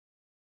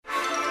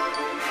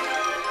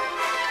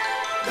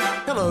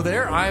Hello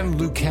there, I'm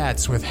Lou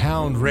Katz with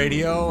Hound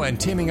Radio, and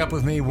teaming up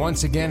with me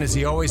once again, as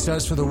he always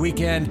does for the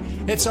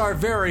weekend, it's our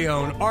very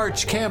own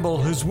Arch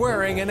Campbell, who's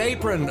wearing an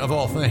apron, of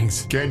all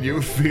things. Can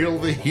you feel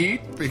the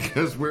heat?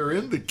 Because we're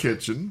in the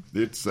kitchen.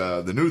 It's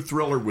the new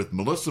thriller with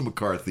Melissa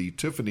McCarthy,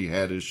 Tiffany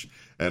Haddish,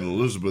 and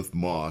Elizabeth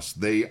Moss.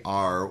 They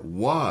are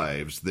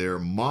wives. They're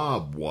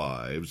mob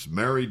wives,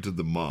 married to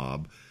the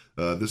mob.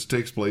 This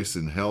takes place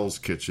in Hell's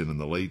Kitchen in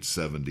the late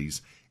 70s.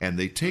 And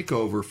they take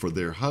over for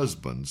their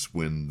husbands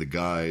when the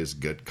guys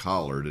get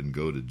collared and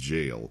go to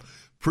jail.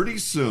 Pretty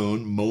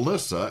soon,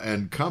 Melissa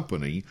and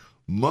company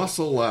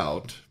muscle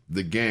out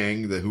the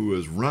gang who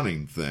is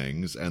running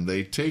things, and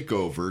they take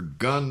over,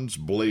 guns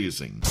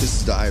blazing. This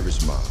is the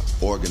Irish mob,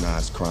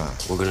 organized crime.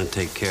 We're gonna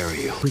take care of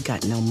you. We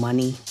got no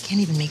money.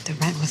 Can't even make the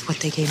rent with what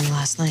they gave me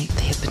last night.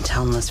 They have been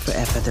telling us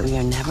forever that we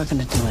are never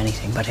gonna do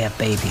anything but have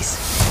babies.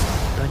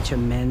 Bunch of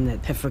men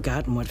that have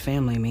forgotten what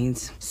family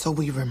means. So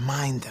we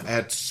remind them.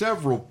 At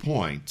several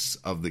points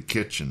of the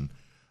kitchen,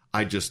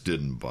 I just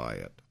didn't buy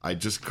it. I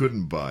just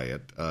couldn't buy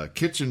it.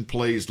 Kitchen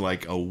plays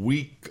like a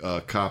weak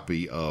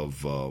copy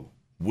of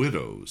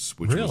Widows,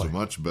 which was a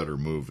much better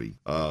movie.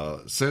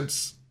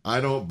 Since I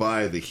don't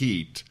buy the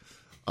heat,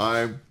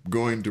 I'm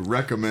going to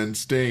recommend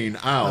staying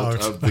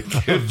out of the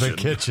kitchen. Of the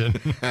kitchen.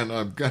 And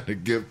I'm going to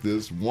give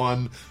this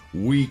 1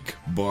 weak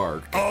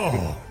bark.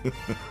 Oh,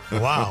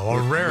 wow, a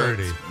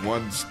rarity. That's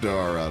 1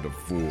 star out of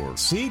 4.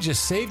 See,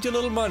 just saved you a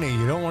little money.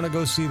 You don't want to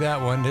go see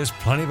that one. There's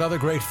plenty of other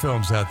great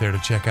films out there to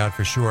check out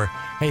for sure.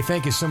 Hey,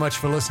 thank you so much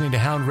for listening to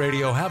Hound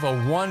Radio. Have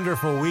a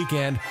wonderful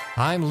weekend.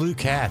 I'm Lou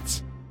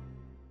Katz.